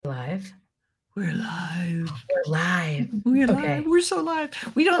We're live. We're live. We're Okay. live. We're so live.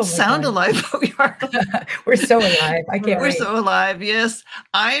 We don't Oh my sound God. alive, but we are. We're so alive. I can't We're wait. so alive. Yes.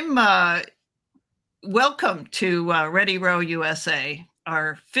 I'm welcome to Ready Row USA,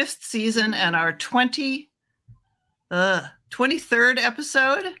 our 5th season and our 23rd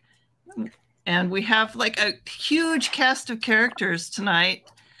episode. And we have like a huge cast of characters tonight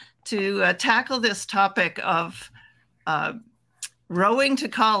to tackle this topic of rowing to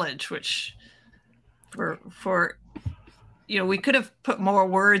college, which for we could have put more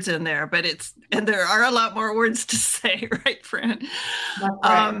words in there, but there are a lot more words to say, right, Fran? That's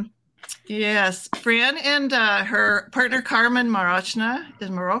right. Yes, Fran and her partner Carmen Marachna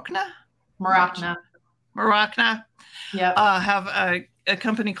Yep. Have a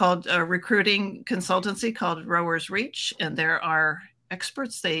company called recruiting consultancy called Rowers Reach, and there are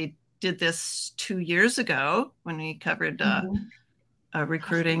experts. They did this 2 years ago when we covered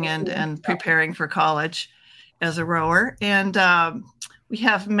recruiting and preparing for college as a rower. And we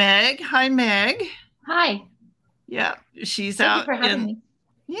have Meg. Hi, Meg. Hi. Yeah, she's Thank out. you for having me.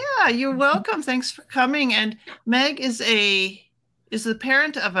 Yeah, you're welcome. Thanks for coming. And Meg is the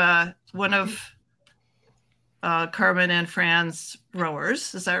parent of one of Carmen and Fran's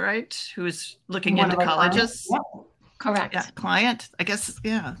rowers. Is that right? Who is looking into colleges? Yep. Correct. Yeah, client. I guess.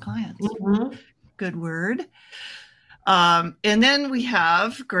 Yeah, client. Mm-hmm. Good word. And then we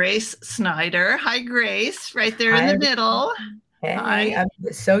have Grace Snyder. Hi, Grace, right there in the middle. Hey, Hi. I'm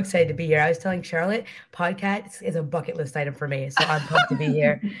so excited to be here. I was telling Charlotte, podcast is a bucket list item for me, so I'm pumped to be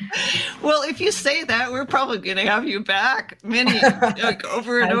here. Well, if you say that, we're probably going to have you back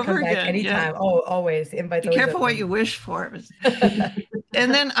over and over again. Anytime. Yeah. Oh, always. Invites. Be careful what you wish for.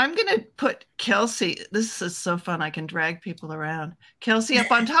 And then I'm going to put Kelsey. This is so fun. I can drag people around. Kelsey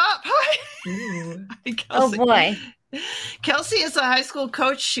up on top. Hi. Hi, Kelsey. Oh boy. Kelsey is a high school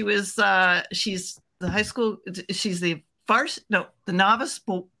coach. She's the novice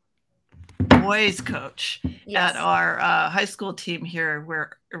boys coach at our high school team here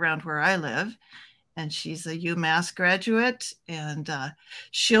around where I live. And she's a UMass graduate, and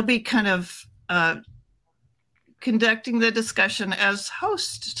she'll be kind of conducting the discussion as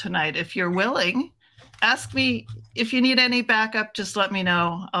host tonight. If you're willing, ask me if you need any backup, just let me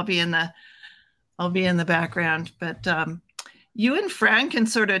know. I'll be in the background, but you and Fran can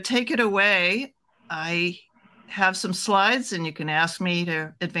sort of take it away. I have some slides and you can ask me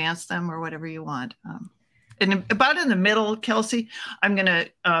to advance them or whatever you want. And about in the middle, Kelsey, I'm going to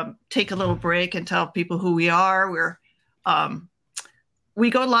take a little break and tell people who we are. We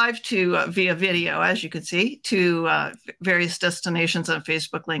go live via video, as you can see, to various destinations on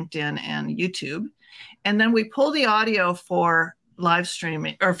Facebook, LinkedIn, and YouTube. And then we pull the audio for live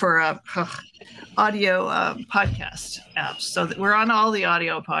streaming or for audio podcast apps, so that we're on all the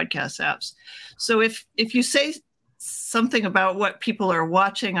audio podcast apps. So if you say something about what people are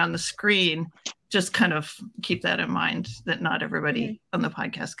watching on the screen, just kind of keep that in mind, that not everybody on the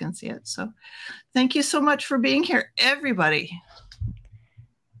podcast can see it. So thank you so much for being here, everybody.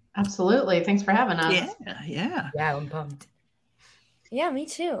 Absolutely. Thanks for having us. Yeah, I'm pumped. Yeah, me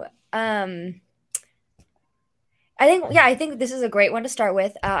too. I think this is a great one to start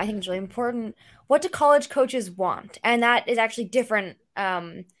with. I think it's really important. What do college coaches want? And that is actually different,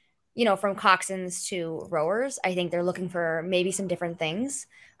 from coxswains to rowers. I think they're looking for maybe some different things.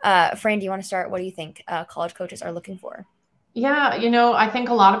 Fran, do you want to start? What do you think college coaches are looking for? Yeah, I think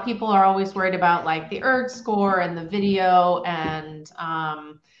a lot of people are always worried about like the ERG score and the video and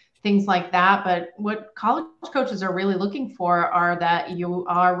things like that. But what college coaches are really looking for are that you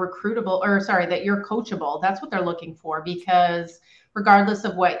are that you're coachable. That's what they're looking for, because regardless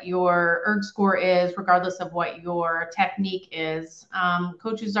of what your ERG score is, regardless of what your technique is,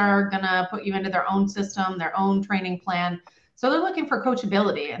 coaches are going to put you into their own system, their own training plan. So they're looking for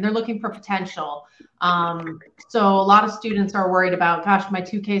coachability and they're looking for potential. So a lot of students are worried about, gosh, my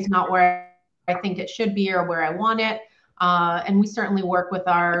 2K is not where I think it should be or where I want it. And we certainly work with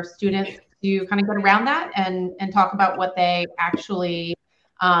our students to kind of get around that and talk about what they actually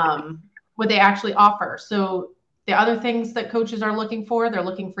offer. So the other things that coaches are looking for, they're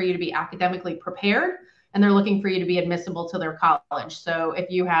looking for you to be academically prepared, and they're looking for you to be admissible to their college. So if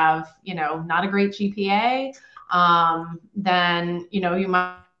you have, not a great GPA, then, you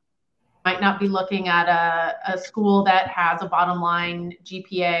might not be looking at a school that has a bottom line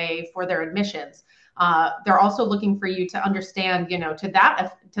GPA for their admissions. They're also looking for you to understand,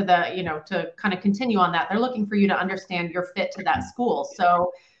 to kind of continue on that. They're looking for you to understand your fit to that school.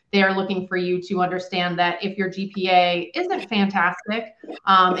 So they're looking for you to understand that if your GPA isn't fantastic,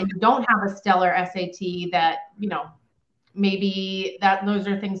 and you don't have a stellar SAT that, maybe those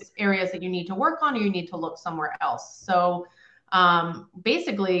are areas that you need to work on, or you need to look somewhere else. So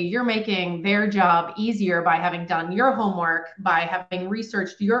basically you're making their job easier by having done your homework, by having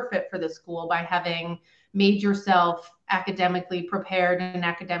researched your fit for the school, by having made yourself academically prepared and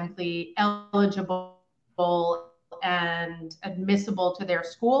academically eligible and admissible to their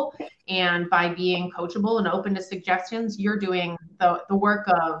school. And by being coachable and open to suggestions, you're doing the work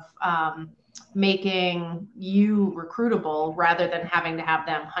of making you recruitable rather than having to have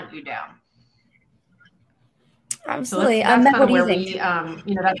them hunt you down. Absolutely. So that's kind of where we,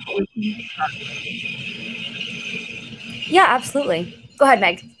 that's what we Yeah, absolutely. Go ahead,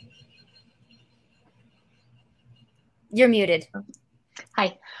 Meg. You're muted.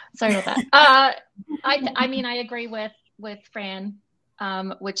 Hi, sorry about that. I mean, I agree with Fran,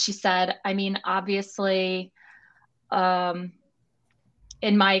 what she said. I mean, obviously,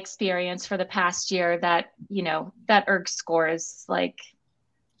 in my experience for the past year, that ERG score is like,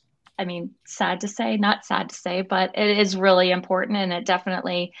 I mean, not sad to say, but it is really important, and it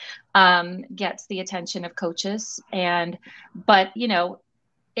definitely gets the attention of coaches. But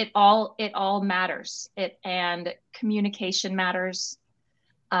it all matters. And communication matters.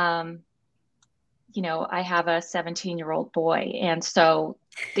 I have a 17-year-old boy, and so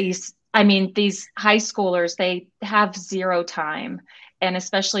these high schoolers, they have zero time, and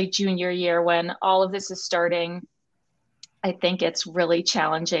especially junior year when all of this is starting, I think it's really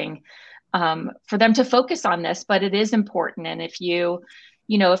challenging for them to focus on this, but it is important. And if you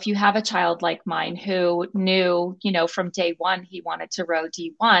have a child like mine who knew, from day one he wanted to row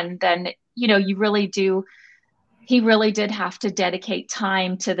D1, then, he really did have to dedicate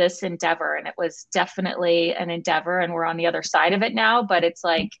time to this endeavor. And it was definitely an endeavor, and we're on the other side of it now, but it's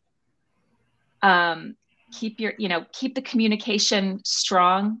like, keep the communication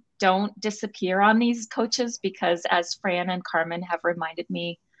strong. Don't disappear on these coaches, because as Fran and Carmen have reminded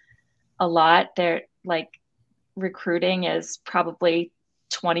me a lot, they're like, recruiting is probably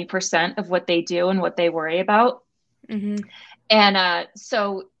 20% of what they do and what they worry about. Mm-hmm. And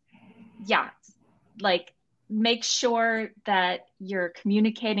so, yeah, like, make sure that you're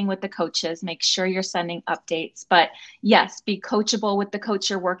communicating with the coaches, make sure you're sending updates, but yes, be coachable with the coach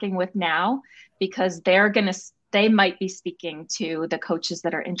you're working with now, because they might be speaking to the coaches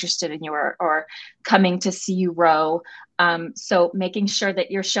that are interested in you or coming to see you row. So making sure that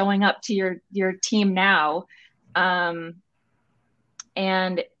you're showing up to your team now. And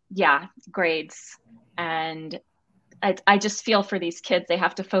yeah, grades. And I just feel for these kids. They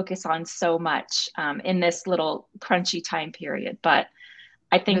have to focus on so much in this little crunchy time period. But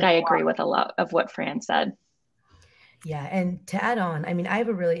I think I agree with a lot of what Fran said. Yeah. And to add on, I mean, I have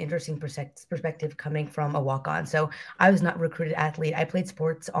a really interesting perspective coming from a walk-on. So I was not a recruited athlete. I played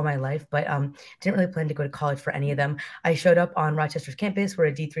sports all my life, but didn't really plan to go to college for any of them. I showed up on Rochester's campus. We're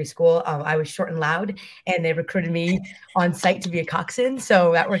a D3 school. I was short and loud, and they recruited me on site to be a coxswain.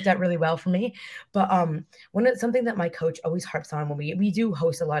 So that worked out really well for me. But something that my coach always harps on when we do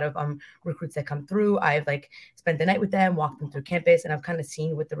host a lot of recruits that come through, I've spent the night with them, walked them through campus, and I've kind of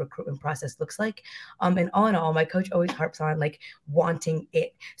seen what the recruitment process looks like. And all in all, my coach always harps on wanting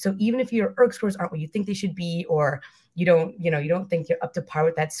it. So even if your ERG scores aren't what you think they should be, or you don't think you're up to par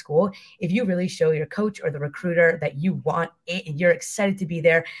with that school, if you really show your coach or the recruiter that you want it and you're excited to be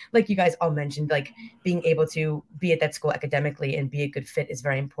there, like you guys all mentioned, being able to be at that school academically and be a good fit is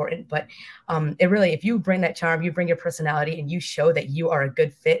very important. But if you bring that charm, you bring your personality, and you show that you are a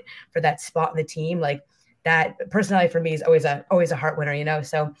good fit for that spot in the team, that personality for me is always a heart winner,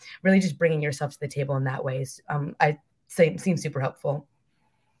 so really just bringing yourself to the table in that way is, seems super helpful.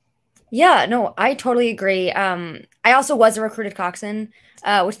 Yeah, no, I totally agree. I also was a recruited coxswain,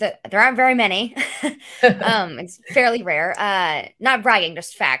 which there aren't very many. It's fairly rare. Not bragging,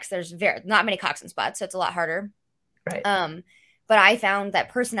 just facts. There's not many coxswain spots, so it's a lot harder. Right. But I found that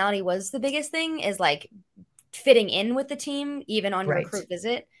personality was the biggest thing, is fitting in with the team, even on your recruit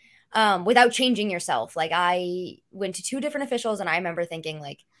visit. Without changing yourself. I went to 2 different officials, and I remember thinking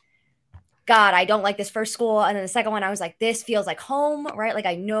God, I don't like this first school. And then the second one, I was like, this feels like home, right?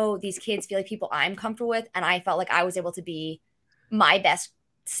 I know these kids feel like people I'm comfortable with. And I felt like I was able to be my best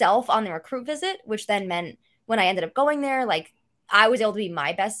self on the recruit visit, which then meant when I ended up going there, I was able to be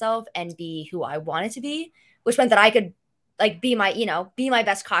my best self and be who I wanted to be, which meant that I could be my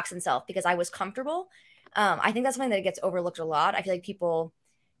best coxswain self because I was comfortable. I think that's something that gets overlooked a lot. I feel like people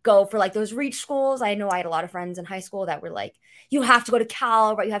go for those reach schools. I know I had a lot of friends in high school that were you have to go to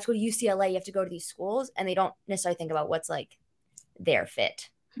Cal, right? You have to go to UCLA. You have to go to these schools. And they don't necessarily think about what's their fit.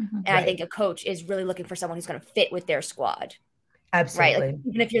 Mm-hmm. And I think a coach is really looking for someone who's going to fit with their squad. Absolutely. Right?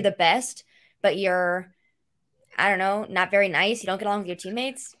 Even if you're the best, but you're I don't know, not very nice. You don't get along with your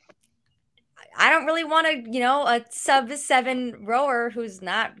teammates. I don't really want to, a sub-7 rower who's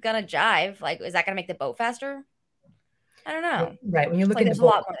not gonna jive. Like, is that gonna make the boat faster? I don't know. Right. When you look like, at there's a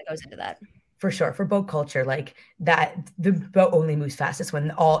lot more that goes into that. For sure. For boat culture, like that, the boat only moves fastest when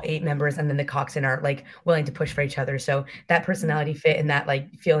all 8 members and then the coxswain are like willing to push for each other. So that personality fit and that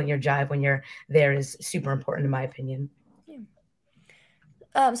like feeling your jive when you're there is super important in my opinion.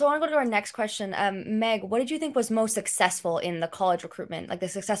 So I want to go to our next question. Meg, what did you think was most successful in the college recruitment, like the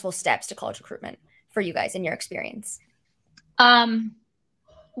successful steps to college recruitment for you guys in your experience?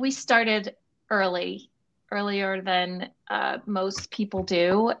 We started earlier than most people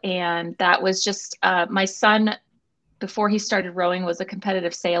do. And that was just my son, before he started rowing, was a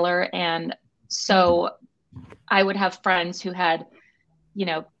competitive sailor. And so I would have friends who had,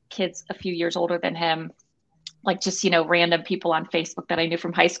 kids a few years older than him, like just, random people on Facebook that I knew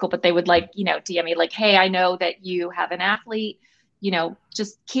from high school, but they would DM me like, hey, I know that you have an athlete,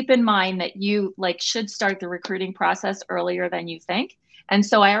 just keep in mind that you should start the recruiting process earlier than you think. And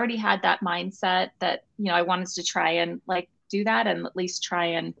so I already had that mindset that, I wanted to try and do that and at least try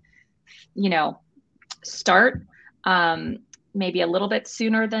and, start maybe a little bit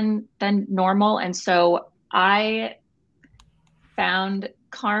sooner than normal. And so I found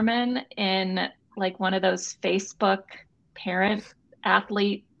Carmen in one of those Facebook parent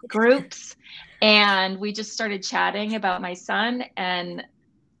athlete groups. And we just started chatting about my son. And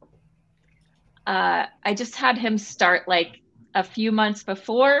I just had him start a few months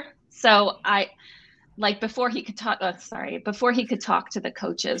before. So before he could talk to the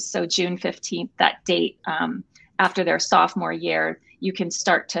coaches. So June 15th, that date, after their sophomore year, you can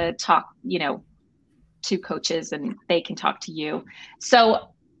start to talk, to coaches and they can talk to you. So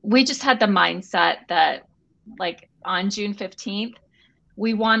we just had the mindset that on June 15th,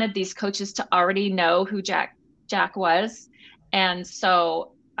 we wanted these coaches to already know who Jack was. And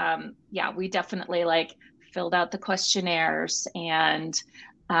so, we definitely filled out the questionnaires and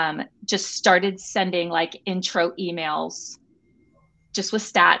just started sending intro emails just with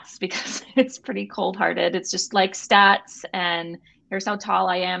stats, because it's pretty cold-hearted. It's just stats and here's how tall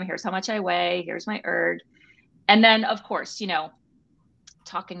I am, here's how much I weigh, here's my erg. And then of course,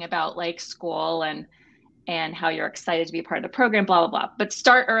 talking about school and how you're excited to be part of the program, blah, blah, blah. But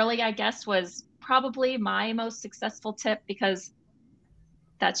start early, I guess, was probably my most successful tip, because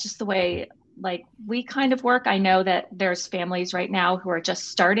that's just the way we kind of work. I know that there's families right now who are just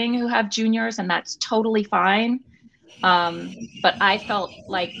starting who have juniors, and that's totally fine. But I felt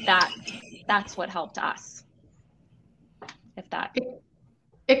like that's what helped us.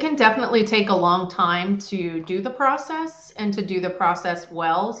 It can definitely take a long time to do the process and to do the process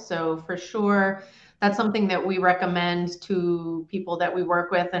well. So for sure, that's something that we recommend to people that we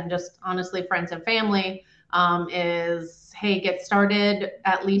work with, and just honestly friends and family, is, hey, get started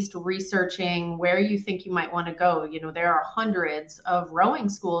at least researching where you think you might want to go. There are hundreds of rowing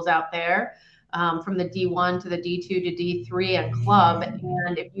schools out there, from the D1 to the D2 to D3 and club.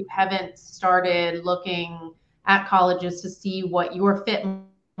 And if you haven't started looking at colleges to see what your fit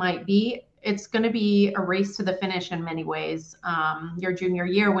might be, it's going to be a race to the finish in many ways. Your junior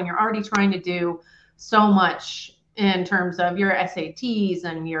year, when you're already trying to do so much in terms of your SATs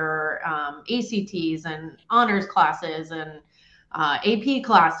and your ACTs and honors classes and AP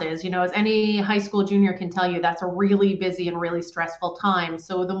classes, as any high school junior can tell you, that's a really busy and really stressful time.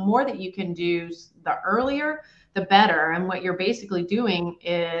 So the more that you can do the earlier, the better. And what you're basically doing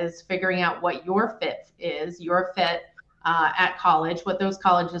is figuring out what your fit is, at college, what those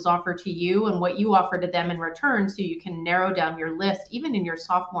colleges offer to you and what you offer to them in return, so you can narrow down your list even in your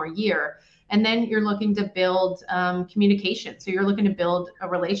sophomore year. And then you're looking to build communication. So you're looking to build a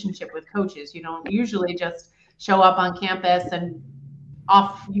relationship with coaches. You don't usually just show up on campus and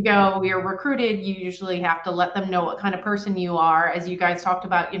off you go. You're recruited. You usually have to let them know what kind of person you are. As you guys talked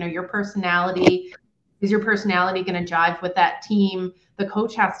about, your personality. Is your personality going to jive with that team? The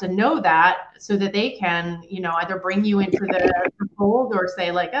coach has to know that, so that they can, either bring you into the fold or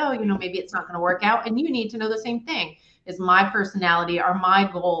say oh, maybe it's not going to work out. And you need to know the same thing. Is my personality, are my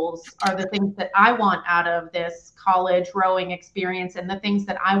goals, are the things that I want out of this college rowing experience and the things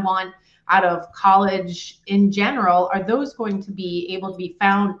that I want out of college in general, are those going to be able to be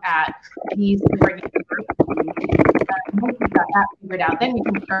found at these different universities? Once you've got that figured out, then you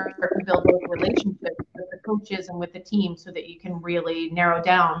can start to build those relationships with the coaches and with the team, so that you can really narrow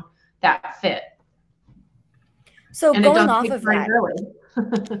down that fit. So going off of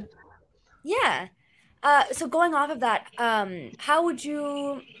that, yeah. So going off of that, how would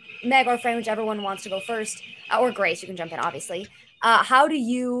you, Meg or Fran, whichever one wants to go first, or Grace, you can jump in, obviously. How do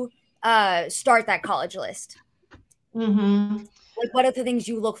you start that college list? Mm-hmm. Like, what are the things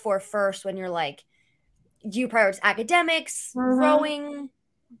you look for first when you're like, do you prioritize academics, Mm-hmm. rowing?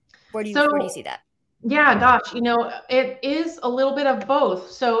 Where do you see that? Yeah, gosh, it is a little bit of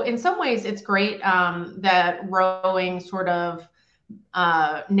both. So in some ways, it's great that rowing sort of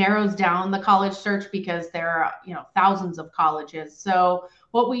narrows down the college search because there are, thousands of colleges. So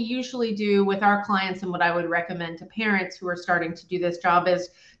what we usually do with our clients and what I would recommend to parents who are starting to do this job is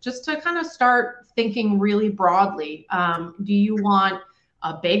just to kind of start thinking really broadly. Do you want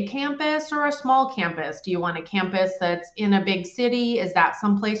a big campus or a small campus? Do you want a campus that's in a big city? Is that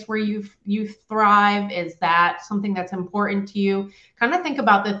someplace where you thrive? Is that something that's important to you? Kind of think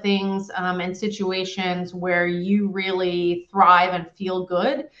about the things and situations where you really thrive and feel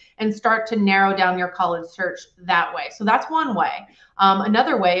good, and start to narrow down your college search that way. So that's one way.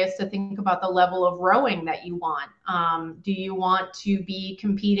 Another way is to think about the level of rowing that you want. Do you want to be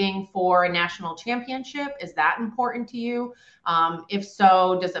competing for a national championship? Is that important to you? If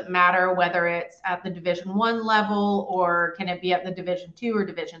so, does it matter whether it's at the Division I level, or can it be at the Division II or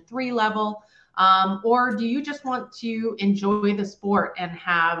Division III level? Or do you just want to enjoy the sport and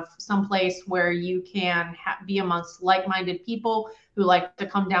have some place where you can be amongst like-minded people who like to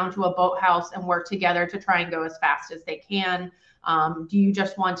come down to a boathouse and work together to try and go as fast as they can? Do you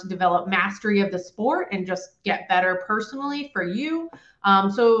just want to develop mastery of the sport and just get better personally for you?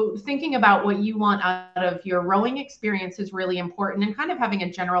 So thinking about what you want out of your rowing experience is really important, and kind of having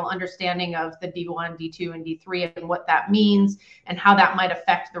a general understanding of the D1, D2, and D3 and what that means and how that might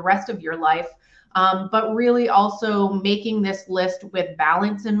affect the rest of your life. But really also making this list with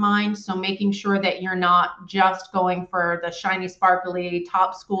balance in mind. So making sure that you're not just going for the shiny, sparkly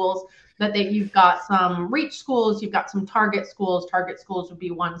top schools, but that you've got some reach schools, you've got some target schools. Target schools would be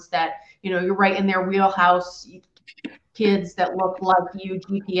ones that, you're right in their wheelhouse. Kids that look like you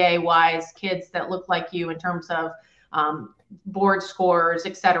GPA wise, kids that look like you in terms of board scores,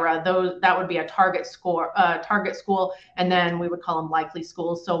 etc. That would be a target school, and then we would call them likely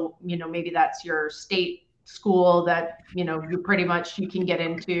schools. So maybe that's your state school that you pretty much you can get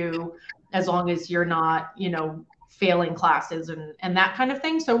into as long as you're not failing classes and that kind of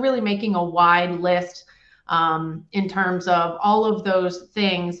thing. So really making a wide list in terms of all of those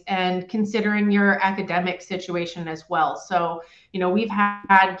things, and considering your academic situation as well. So, we've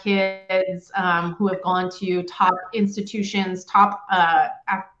had kids who have gone to top institutions, top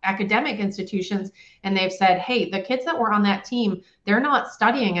academic institutions, and they've said, hey, the kids that were on that team, they're not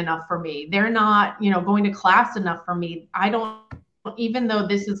studying enough for me. They're not, going to class enough for me. Even though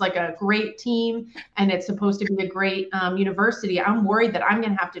this is like a great team and it's supposed to be a great university, I'm worried that I'm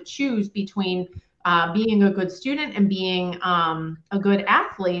going to have to choose between being a good student and being a good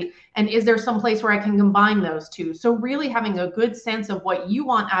athlete. And is there some place where I can combine those two? So really having a good sense of what you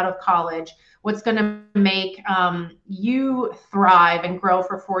want out of college, what's going to make you thrive and grow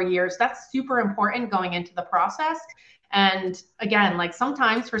for 4 years. That's super important going into the process. And again, like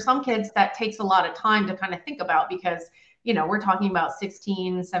sometimes for some kids, that takes a lot of time to kind of think about, because we're talking about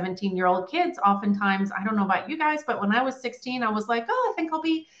 16, 17-year-old kids. Oftentimes, I don't know about you guys, but when I was 16, I was like, oh, I think I'll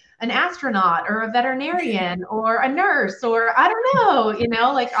be an astronaut or a veterinarian or a nurse, or I don't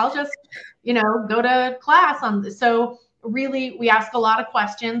know, like I'll just, go to class on this. So really, we ask a lot of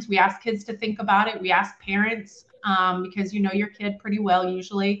questions. We ask kids to think about it. We ask parents because you know your kid pretty well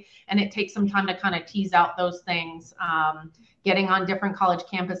usually, and it takes some time to kind of tease out those things. Getting on different college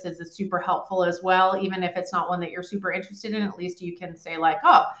campuses is super helpful as well. Even if it's not one that you're super interested in, at least you can say like,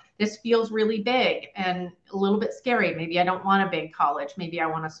 oh, this feels really big and a little bit scary. Maybe I don't want a big college. Maybe I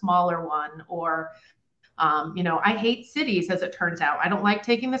want a smaller one. Or, I hate cities, as it turns out. I don't like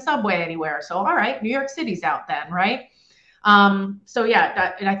taking the subway anywhere. So, all right, New York City's out then, right? So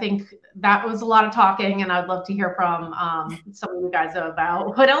yeah, I think that was a lot of talking, and I'd love to hear from some of you guys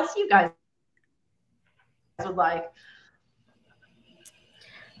about what else you guys would like.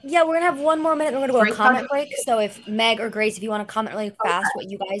 Yeah, we're gonna have one more minute. We're gonna go to a comment break. So if Meg or Grace, if you want to comment really fast what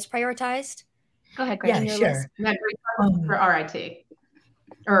you guys prioritized. Go ahead, Grace. Yeah, sure. Meg, for RIT.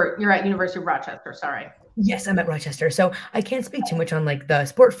 Or you're at University of Rochester, sorry. Yes, I'm at Rochester. So I can't speak too much on like the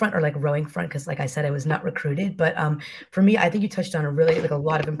sport front or like rowing front, because like I said, I was not recruited. But for me, I think you touched on a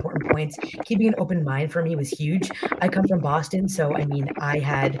lot of important points. Keeping an open mind for me was huge. I come from Boston, so I mean, I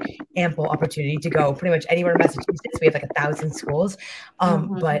had ample opportunity to go pretty much anywhere in Massachusetts. We have like 1,000 schools.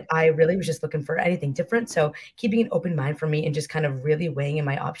 But I really was just looking for anything different. So keeping an open mind for me and just kind of really weighing in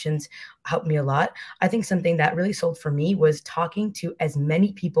my options helped me a lot. I think something that really sold for me was talking to as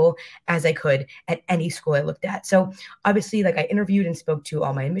many people as I could at any school I looked at. So obviously, like, I interviewed and spoke to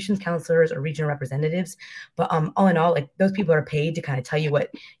all my admissions counselors or regional representatives, but all in all, like, those people are paid to kind of tell you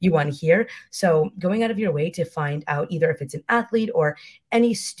what you want to hear. So going out of your way to find out either if it's an athlete or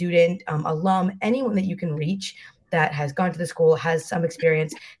any student, alum, anyone that you can reach that has gone to the school, has some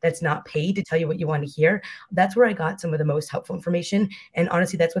experience, that's not paid to tell you what you want to hear. That's where I got some of the most helpful information. And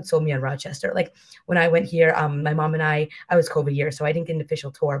honestly, that's what sold me on Rochester. Like, when I went here, my mom and I was COVID year, so I didn't get an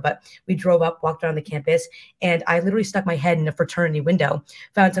official tour, but we drove up, walked around the campus, and I literally stuck my head in a fraternity window,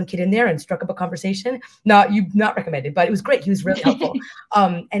 found some kid in there and struck up a conversation. Not recommended, but it was great. He was really helpful.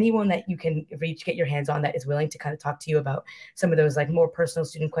 Anyone that you can reach, get your hands on, that is willing to kind of talk to you about some of those like more personal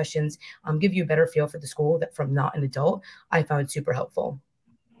student questions, give you a better feel for the school that from not an adult, I found super helpful.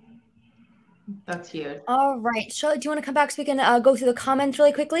 That's huge. All right. Charlotte, do you want to come back so we can go through the comments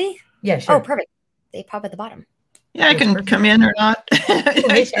really quickly? Yeah, sure. Oh, perfect. They pop at the bottom. Yeah, I can come in or not.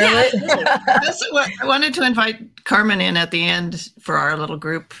 Hey, Charlotte. I wanted to invite Carmen in at the end for our little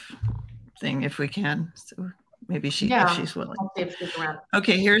group thing, if we can. So maybe if she's willing. I'll see if she's around.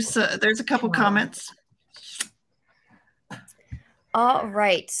 Okay, there's a couple comments. All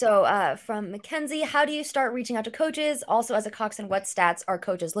right. So from Mackenzie, how do you start reaching out to coaches? Also, as a coxswain, what stats are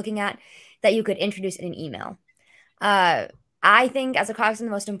coaches looking at that you could introduce in an email? I think as a coxswain,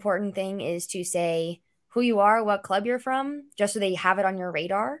 the most important thing is to say who you are, what club you're from, just so they have it on your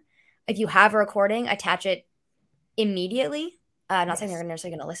radar. If you have a recording, attach it immediately. Not saying they're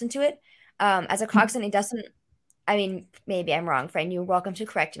necessarily going to listen to it. As a coxswain, it doesn't, I mean, maybe I'm wrong, friend. You're welcome to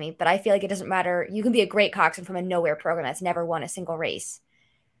correct me, but I feel like it doesn't matter. You can be a great coxswain from a nowhere program that's never won a single race.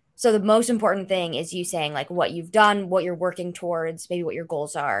 So the most important thing is you saying like what you've done, what you're working towards, maybe what your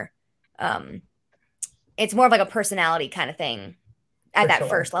goals are. It's more of like a personality kind of thing at that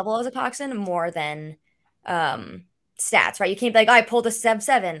first level as a coxswain, more than stats, right? You can't be like, oh, I pulled a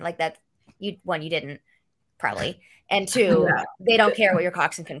 7-7 like that. You didn't probably, and two, they don't care what your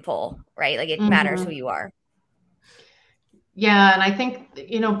coxswain can pull, right? Like it matters who you are. Yeah, and I think,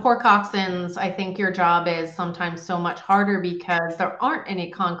 poor coxswains, I think your job is sometimes so much harder because there aren't any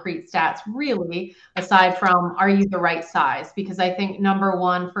concrete stats really, aside from, are you the right size? Because I think number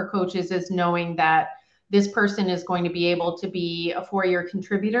one for coaches is knowing that this person is going to be able to be a 4-year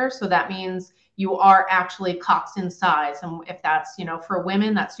contributor. So that means you are actually coxswain size. And if that's, for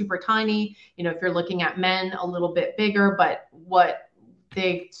women, that's super tiny. If you're looking at men, a little bit bigger, but what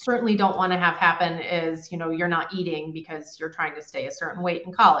they certainly don't want to have happen is, you're not eating because you're trying to stay a certain weight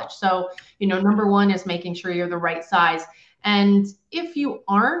in college. So, number one is making sure you're the right size. And if you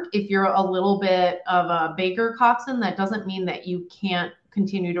aren't, if you're a little bit of a bigger coxswain, that doesn't mean that you can't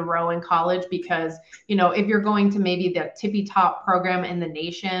continue to row in college, because, if you're going to maybe the tippy top program in the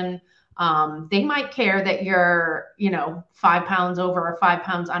nation, they might care that you're, 5 pounds over or 5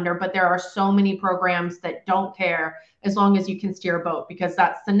 pounds under, but there are so many programs that don't care as long as you can steer a boat, because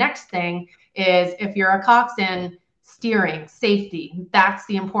that's the next thing is if you're a coxswain, steering, safety, that's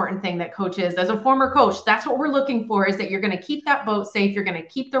the important thing that coaches, as a former coach, that's what we're looking for, is that you're going to keep that boat safe, you're going to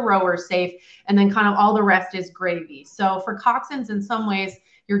keep the rowers safe, and then kind of all the rest is gravy. So for coxswains, in some ways,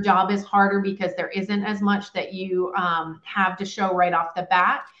 your job is harder because there isn't as much that you have to show right off the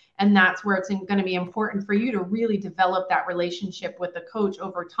bat. And that's where it's going to be important for you to really develop that relationship with the coach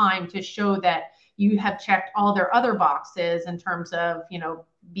over time to show that you have checked all their other boxes in terms of,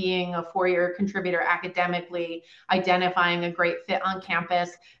 being a 4-year contributor academically, identifying a great fit on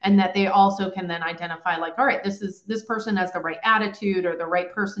campus, and that they also can then identify like, all right, this person has the right attitude or the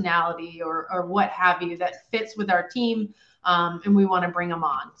right personality or what have you that fits with our team. And we want to bring them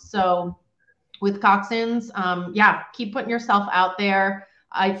on. So with coxswains, keep putting yourself out there.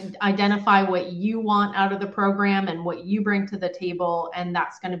 Identify what you want out of the program and what you bring to the table. And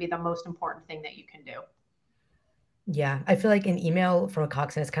that's going to be the most important thing that you can do. Yeah, I feel like an email from a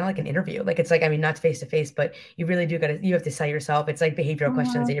coxswain is kind of like an interview. Like, it's like, I mean, not face to face, but you really do you have to sell yourself. It's like behavioral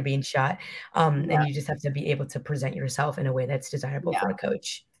questions that you're being shot. And you just have to be able to present yourself in a way that's desirable for a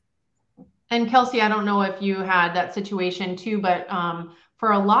coach. And Kelsey, I don't know if you had that situation too, but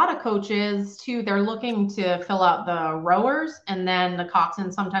for a lot of coaches too, they're looking to fill out the rowers, and then the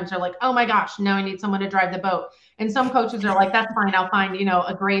coxswains sometimes are like, oh my gosh, now I need someone to drive the boat. And some coaches are like, that's fine, I'll find,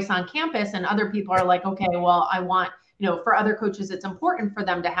 a Grace on campus. And other people are like, okay, well, I want, for other coaches, it's important for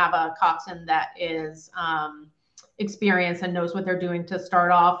them to have a coxswain that is experienced and knows what they're doing to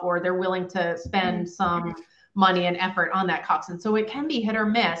start off, or they're willing to spend some money and effort on that coxswain. So it can be hit or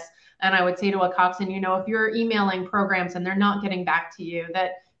miss. And I would say to a coxswain, if you're emailing programs and they're not getting back to you,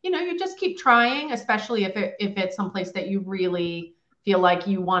 that, you just keep trying, especially if it's someplace that you really feel like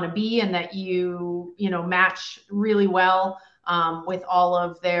you want to be and that you match really well. with all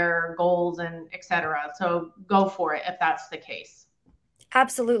of their goals and et cetera. So go for it if that's the case.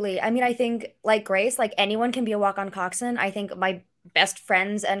 Absolutely. I mean, I think like Grace, like anyone can be a walk-on coxswain. I think my best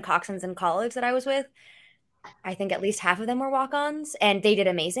friends and coxswains in college that I was with, I think at least half of them were walk-ons and they did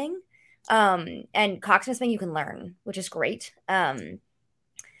amazing. And coxswain swimming you can learn, which is great.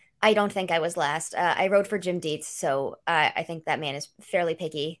 I don't think I was last. I rode for Jim Dietz, so I think that man is fairly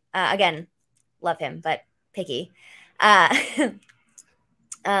picky. Again, love him, but picky. But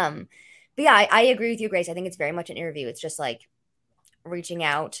yeah, I agree with you, Grace. I think it's very much an interview. It's just like reaching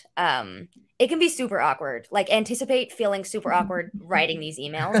out. It can be super awkward. Like anticipate feeling super awkward writing these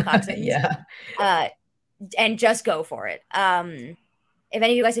emails, coxswains. Yeah. And just go for it. If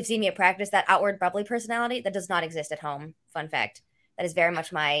any of you guys have seen me at practice, that outward bubbly personality, that does not exist at home. Fun fact. That is very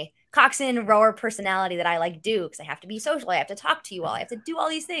much my coxswain rower personality that I like do because I have to be social. I have to talk to you all. I have to do all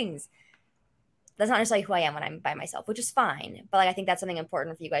these things. That's not necessarily who I am when I'm by myself, which is fine. But like I think that's something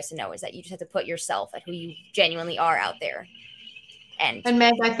important for you guys to know is that you just have to put yourself at who you genuinely are out there. And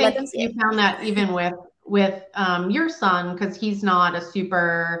Meg, I think you found that even with your son, because he's not a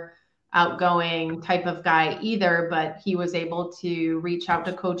super outgoing type of guy either, but he was able to reach out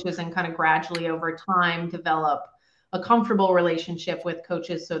to coaches and kind of gradually over time develop a comfortable relationship with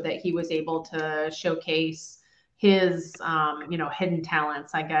coaches so that he was able to showcase his, hidden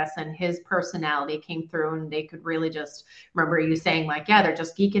talents, I guess, and his personality came through and they could really just remember you saying like, yeah, they're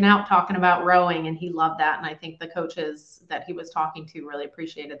just geeking out talking about rowing. And he loved that. And I think the coaches that he was talking to really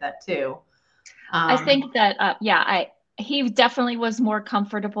appreciated that too. I think that, he definitely was more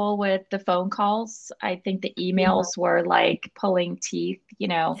comfortable with the phone calls. I think the emails were like pulling teeth,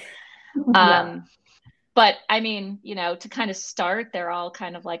 But I mean, to kind of start, they're all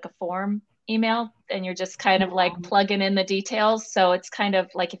kind of like a form email and you're just kind of like plugging in the details. So it's kind of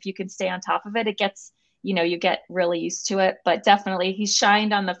like if you can stay on top of it, it gets, you get really used to it. But definitely he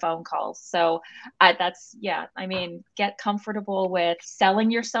shined on the phone calls. So get comfortable with selling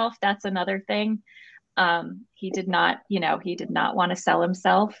yourself. That's another thing. He did not want to sell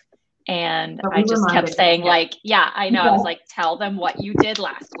himself. And I just kept saying like, yeah, I know. I was like, tell them what you did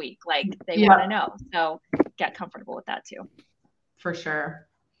last week. Like they want to know. So get comfortable with that too. For sure.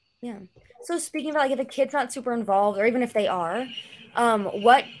 Yeah. So speaking about like if a kid's not super involved or even if they are,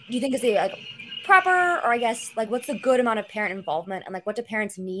 what do you think is the like proper or I guess like what's the good amount of parent involvement and like what do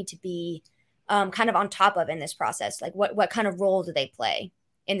parents need to be kind of on top of in this process? Like what kind of role do they play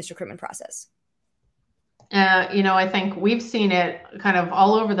in this recruitment process? I think we've seen it kind of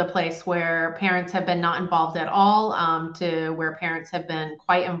all over the place where parents have been not involved at all to where parents have been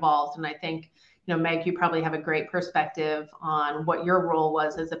quite involved. And I think, Meg, you probably have a great perspective on what your role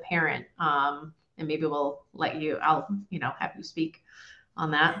was as a parent. And maybe I'll have you speak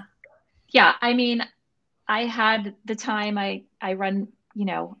on that. Yeah. I mean, I had the time I run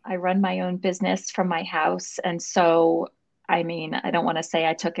my own business from my house. And so I mean, I don't want to say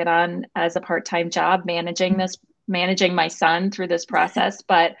I took it on as a part-time job managing my son through this process,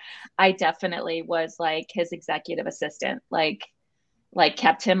 but I definitely was like his executive assistant, like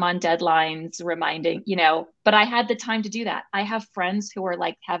kept him on deadlines, reminding, but I had the time to do that. I have friends who are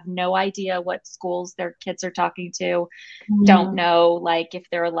like, have no idea what schools their kids are talking to, don't know like if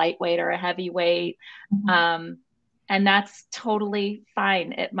they're a lightweight or a heavyweight. And that's totally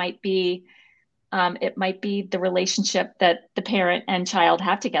fine. It might be the relationship that the parent and child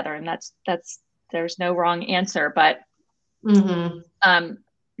have together. And that's there's no wrong answer, but,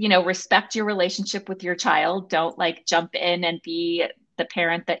 respect your relationship with your child. Don't like jump in and be the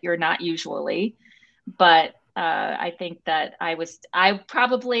parent that you're not usually. But I think that I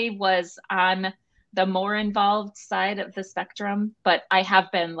probably was on the more involved side of the spectrum, but I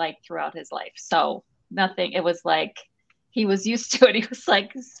have been like throughout his life. So nothing, it was like, he was used to it. He was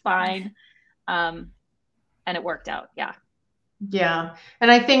like, it's fine. And it worked out. Yeah. Yeah.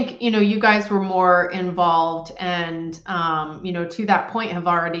 And I think, you guys were more involved and, to that point have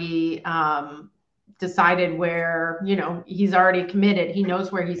already decided where, he's already committed. He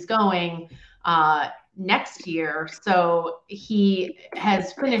knows where he's going next year. So he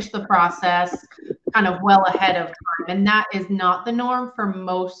has finished the process kind of well ahead of time. And that is not the norm for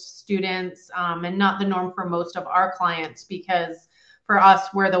most students and not the norm for most of our clients because for us,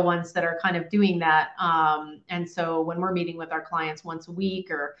 we're the ones that are kind of doing that. And so when we're meeting with our clients once a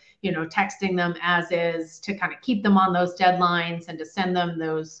week or, texting them as is to kind of keep them on those deadlines and to send them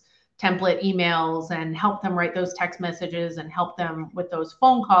those template emails and help them write those text messages and help them with those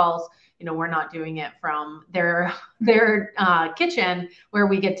phone calls, we're not doing it from their kitchen where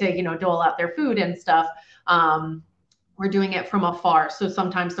we get to, dole out their food and stuff. we're doing it from afar. So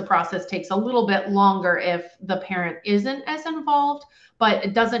sometimes the process takes a little bit longer if the parent isn't as involved, but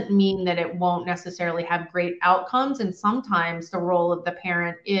it doesn't mean that it won't necessarily have great outcomes. And sometimes the role of the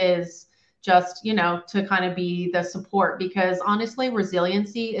parent is just, to kind of be the support, because honestly,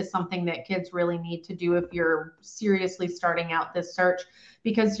 resiliency is something that kids really need to do if you're seriously starting out this search,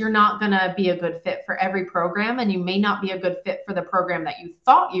 because you're not going to be a good fit for every program, and you may not be a good fit for the program that you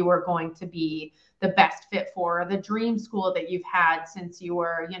thought you were going to be the best fit for, the dream school that you've had since you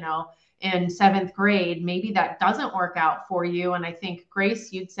were, in 7th grade. Maybe that doesn't work out for you. And I think,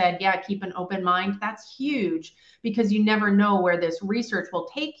 Grace, you'd said, yeah, keep an open mind. That's huge, because you never know where this research will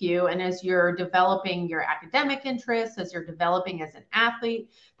take you. And as you're developing your academic interests, as you're developing as an athlete,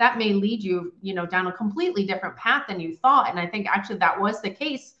 that may lead you, down a completely different path than you thought. And I think actually that was the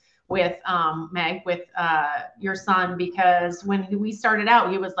case with Meg, with your son, because when we started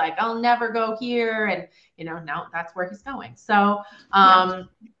out, he was like, I'll never go here. And, now that's where he's going. So,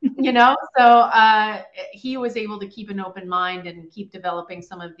 he was able to keep an open mind and keep developing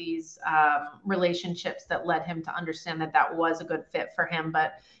some of these relationships that led him to understand that that was a good fit for him.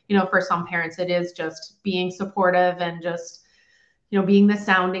 But, for some parents, it is just being supportive and just, being the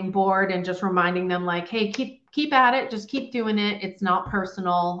sounding board and just reminding them like, hey, keep at it. Just keep doing it. It's not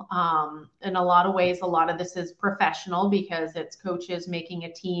personal. In a lot of ways, a lot of this is professional, because it's coaches making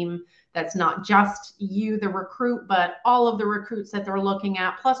a team that's not just you, the recruit, but all of the recruits that they're looking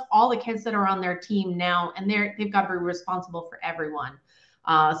at, plus all the kids that are on their team now, and they've got to be responsible for everyone.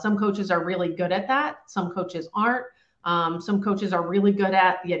 Some coaches are really good at that. Some coaches aren't. Some coaches are really good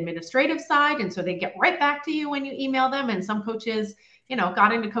at the administrative side, and so they get right back to you when you email them. And some coaches,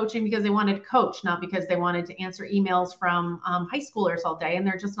 got into coaching because they wanted to coach, not because they wanted to answer emails from high schoolers all day, and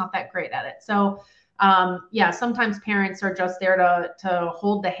they're just not that great at it. So sometimes parents are just there to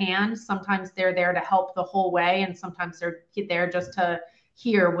hold the hand. Sometimes they're there to help the whole way, and sometimes they're there just to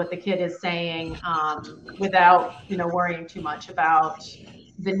hear what the kid is saying, without worrying too much about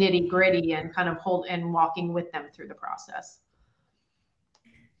the nitty gritty, and kind of walking with them through the process.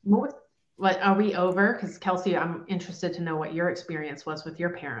 What are we over? Because Kelsey, I'm interested to know what your experience was with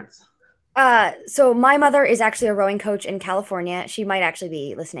your parents. So my mother is actually a rowing coach in California. She might actually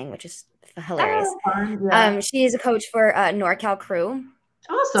be listening, which is hilarious. Yeah. She is a coach for NorCal Crew.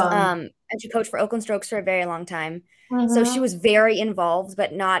 Awesome. And she coached for Oakland Strokes for a very long time. Mm-hmm. So she was very involved,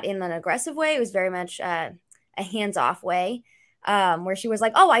 but not in an aggressive way. It was very much a hands-off way, where she was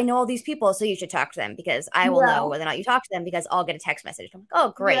like, oh, I know all these people, so you should talk to them, because I will know whether or not you talk to them, because I'll get a text message. I'm like,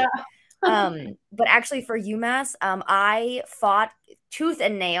 oh, great. Yeah. But actually for UMass, I fought tooth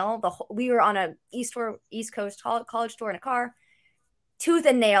and nail. We were on a East Coast college tour in a car. Tooth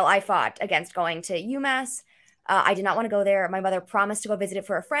and nail, I fought against going to UMass. I did not want to go there. My mother promised to go visit it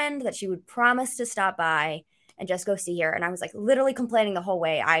for a friend, that she would promise to stop by and just go see her. And I was like literally complaining the whole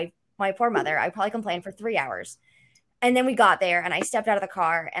way. My poor mother, I probably complained for 3 hours. And then we got there, and I stepped out of the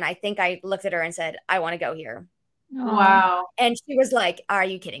car, and I think I looked at her and said, I want to go here. Wow. And she was like, are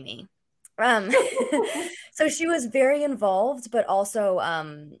you kidding me? So she was very involved, but also,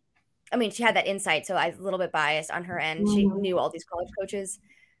 she had that insight. So I was a little bit biased on her end. Mm-hmm. She knew all these college coaches.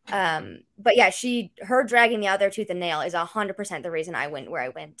 But yeah, her dragging the other tooth and nail is 100% the reason I went where I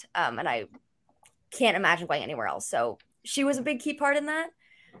went. And I can't imagine going anywhere else. So she was a big key part in that.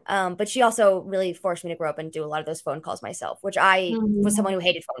 But she also really forced me to grow up and do a lot of those phone calls myself, which I was someone who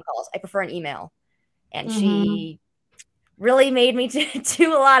hated phone calls. I prefer an email. And she really made me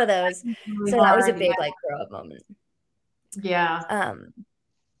do a lot of those. So that was a big grow up moment. Yeah.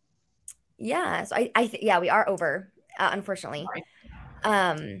 So we are over, unfortunately.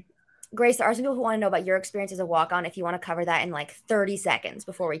 Grace, there are some people who want to know about your experience as a walk-on. If you want to cover that in 30 seconds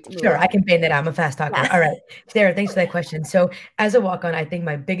before we move Sure, on. I can bang that out. I'm a fast talker. Yeah. All right. Sarah, thanks for that question. So as a walk-on, I think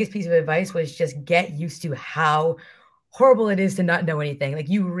my biggest piece of advice was just get used to how horrible it is to not know anything.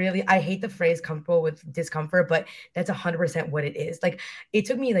 I hate the phrase comfortable with discomfort, but that's 100% what it is. It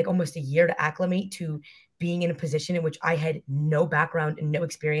took me almost a year to acclimate to being in a position in which I had no background and no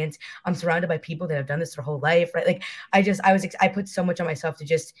experience. I'm surrounded by people that have done this their whole life, right? I put so much on myself to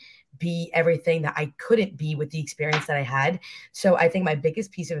just be everything that I couldn't be with the experience that I had. So I think my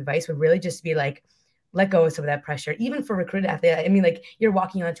biggest piece of advice would really just be let go of some of that pressure, even for recruited athletes. You're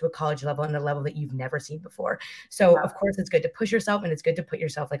walking onto a college level and a level that you've never seen before. So of course it's good to push yourself, and it's good to put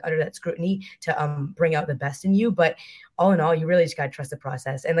yourself under that scrutiny to bring out the best in you. But all in all, you really just got to trust the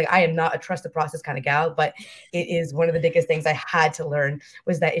process. And I am not a trust the process kind of gal, but it is one of the biggest things I had to learn,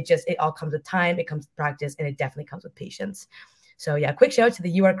 was that it all comes with time, it comes with practice, and it definitely comes with patience. So yeah, quick shout out to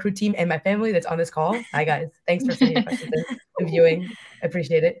the UR Crew team and my family that's on this call. Hi guys. Thanks for sending your questions and viewing. I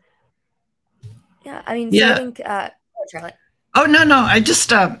appreciate it. Yeah, I think Charlotte. Oh, no. I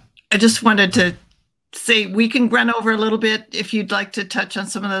just wanted to say we can run over a little bit if you'd like to touch on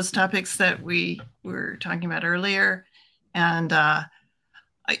some of those topics that we were talking about earlier. And,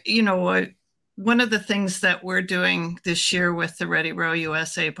 one of the things that we're doing this year with the Ready Row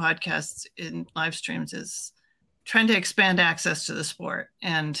USA podcasts in live streams is trying to expand access to the sport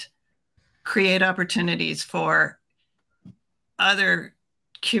and create opportunities for other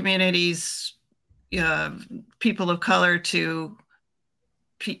communities, people of color to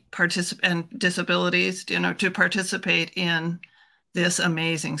participate, and disabilities, to participate in this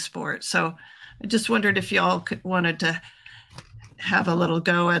amazing sport. So I just wondered if y'all wanted to have a little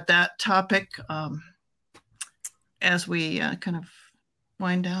go at that topic as we kind of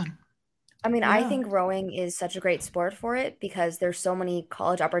wind down. I mean, I think rowing is such a great sport for it because there's so many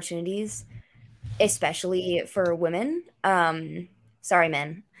college opportunities, especially for women. Sorry,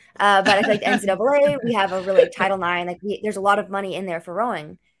 men. But I feel like the NCAA, we have a really Title IX, there's a lot of money in there for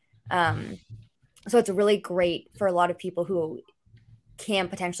rowing. So it's really great for a lot of people who can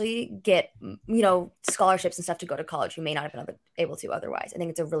potentially get, scholarships and stuff to go to college who may not have been able to otherwise. I think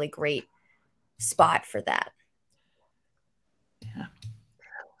it's a really great spot for that.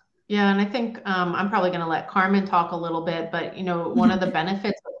 Yeah, and I think I'm probably going to let Carmen talk a little bit, but one of the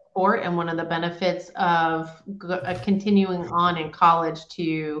benefits of sport and one of the benefits of continuing on in college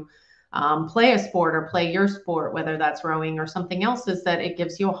to play a sport or play your sport, whether that's rowing or something else, is that it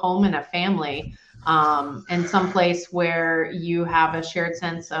gives you a home and a family, and some place where you have a shared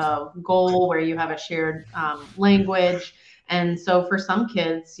sense of goal, where you have a shared language. And so for some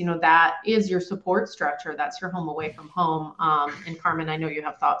kids, that is your support structure. That's your home away from home. And Carmen, I know you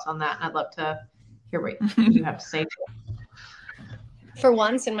have thoughts on that, and I'd love to hear what you have to say. For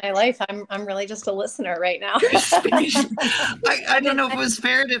once in my life, I'm really just a listener right now. I don't know if it was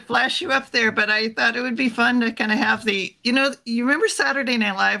fair to flash you up there, but I thought it would be fun to kind of have you remember Saturday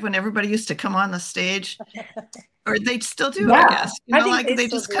Night Live when everybody used to come on the stage? Or they still do, I guess. They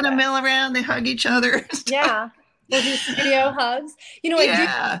just kind of mill around, they hug each other. Yeah. We'll do studio hugs.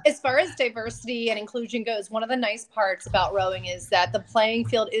 As far as diversity and inclusion goes, one of the nice parts about rowing is that the playing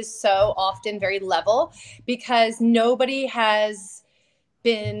field is so often very level because nobody has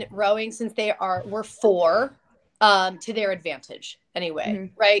been rowing since were 4 to their advantage anyway,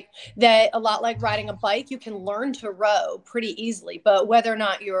 right? That a lot like riding a bike, you can learn to row pretty easily, but whether or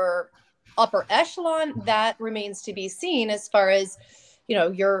not you're upper echelon, that remains to be seen as far as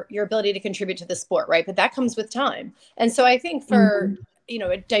your ability to contribute to the sport, right? But that comes with time. And so I think for,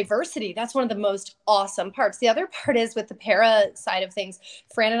 diversity, that's one of the most awesome parts. The other part is with the para side of things.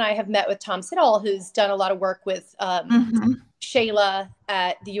 Fran and I have met with Tom Siddall, who's done a lot of work with Shayla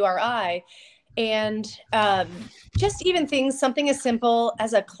at the URI. And just even something as simple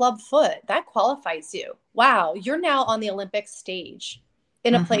as a club foot, that qualifies you. Wow, you're now on the Olympic stage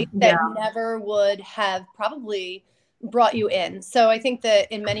in a place that never would have probably brought you in. So I think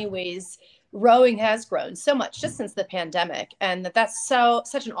that in many ways, rowing has grown so much just since the pandemic, and that's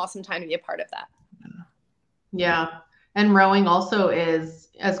such an awesome time to be a part of that. Yeah. And rowing also is,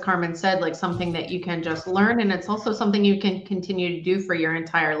 as Carmen said, like something that you can just learn. And it's also something you can continue to do for your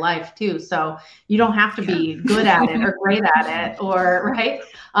entire life too. So you don't have to be good at it or great at it, or right.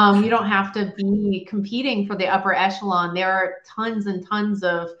 You don't have to be competing for the upper echelon. There are tons and tons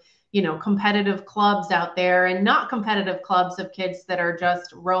of competitive clubs out there, and not competitive clubs of kids that are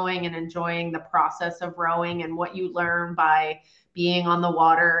just rowing and enjoying the process of rowing and what you learn by being on the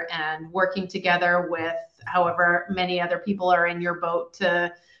water and working together with however many other people are in your boat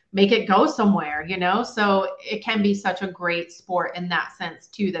to make it go somewhere, So it can be such a great sport in that sense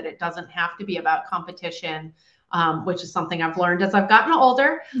too, that it doesn't have to be about competition, which is something I've learned as I've gotten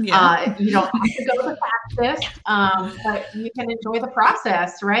older. Yeah. You don't have to go the fastest, but you can enjoy the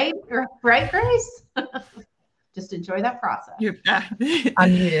process, right? Right, Grace? Just enjoy that process.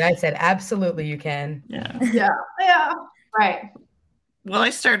 Unmuted. I said, absolutely, you can. Yeah. Right. Well,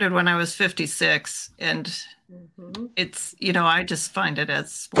 I started when I was 56, and it's, I just find it as a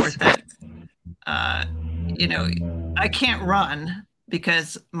sport that, I can't run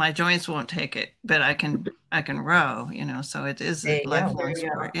because my joints won't take it, but I can row, so it is a lifelong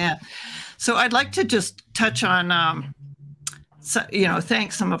sport. Yeah. So I'd like to just touch on,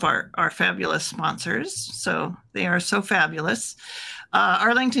 thank some of our fabulous sponsors. So they are so fabulous.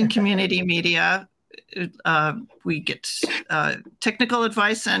 Arlington Community Media, we get technical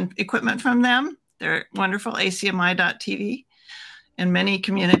advice and equipment from them. They're wonderful, acmi.tv. And many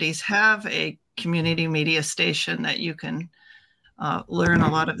communities have a community media station that you can learn a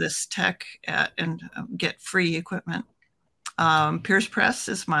lot of this tech at and get free equipment. Pierce Press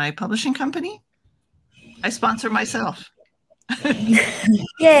is my publishing company. I sponsor myself.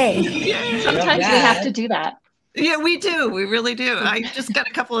 Yay. Sometimes we have to do that. Yeah, we do. We really do. I just got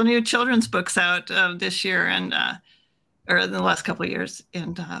a couple of new children's books out this year, and or in the last couple of years,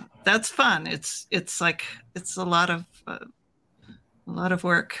 and that's fun. It's like it's a lot of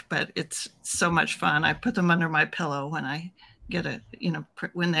work, but it's so much fun. I put them under my pillow when I get a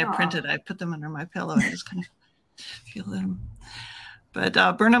when they're printed. I put them under my pillow and just kind of feel them.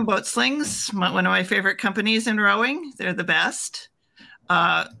 But Burnham Boat Slings, one of my favorite companies in rowing. They're the best.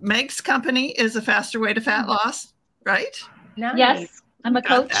 Meg's company is a faster way to fat loss, right? Nice. Yes, I'm a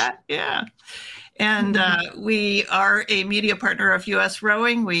coach. Yeah. And we are a media partner of US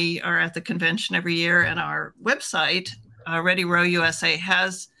Rowing. We are at the convention every year, and our website, Ready Row USA,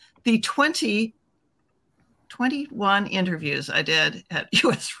 has the 21 interviews I did at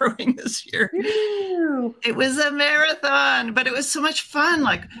US Rowing this year. Ooh. It was a marathon, but it was so much fun.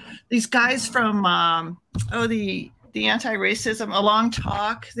 Like these guys from the anti-racism Along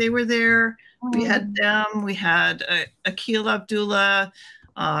Talk, they were there. We had them. We had Akil Abdullah,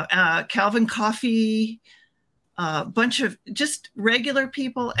 Calvin Coffey, a bunch of just regular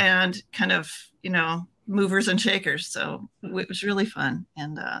people and kind of movers and shakers. So it was really fun.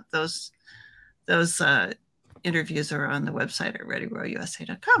 And those interviews are on the website at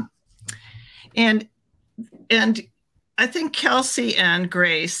readyrowusa.com. And I think Kelsey and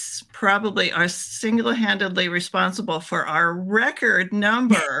Grace probably are single-handedly responsible for our record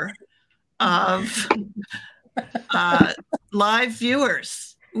number of live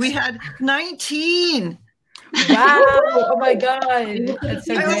viewers. We had 19. Wow. Oh my God. That's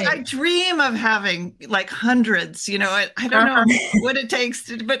so great. I dream of having like hundreds, I don't know what it takes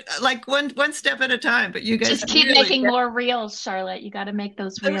to, but like one step at a time. But you guys just keep making more reels, Charlotte. You got to make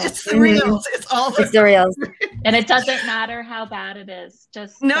those reels. It's the reels. It's the reels. And it doesn't matter how bad it is.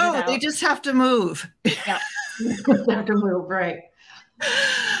 Just no, they just have to move. Yeah. Have to move, right.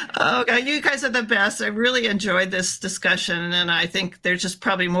 Okay, you guys are the best. I really enjoyed this discussion, and I think there's just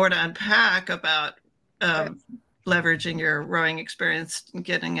probably more to unpack about leveraging your rowing experience and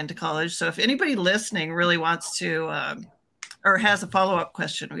getting into college. So if anybody listening really wants to or has a follow-up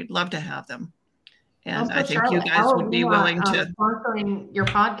question, we'd love to have them. And also, I think Charlotte, you guys would be willing to sponsoring your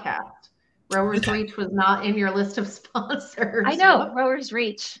podcast. Rowers Reach was not in your list of sponsors. I know, Rowers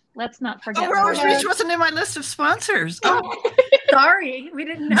Reach. Let's not forget. Rowers Reach wasn't in my list of sponsors. Oh, sorry, we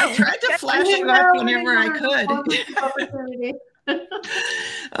didn't know. I tried to flash you up whenever I could.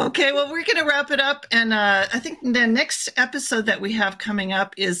 Okay, well, we're going to wrap it up. And I think the next episode that we have coming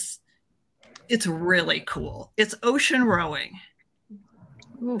up it's really cool. It's ocean rowing.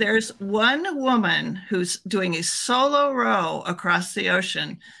 Ooh. There's one woman who's doing a solo row across the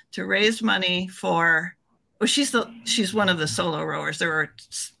ocean to raise money for, she's one of the solo rowers. There are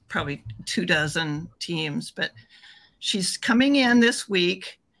probably 24 teams, but she's coming in this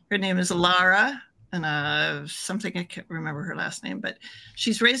week. Her name is Lara. And something, I can't remember her last name, but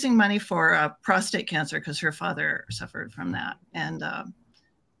she's raising money for prostate cancer because her father suffered from that. And I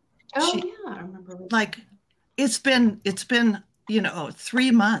remember. Like, it's been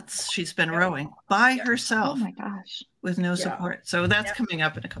 3 months she's been rowing by herself. Oh my gosh! With no support. So that's coming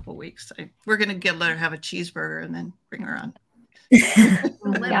up in a couple of weeks. We're gonna let her have a cheeseburger and then bring her on.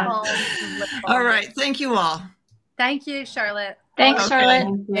 All right. Thank you all. Thank you, Charlotte. Thanks, Charlotte.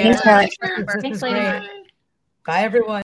 Thanks, Charlotte. Thanks, lady. Bye, everyone.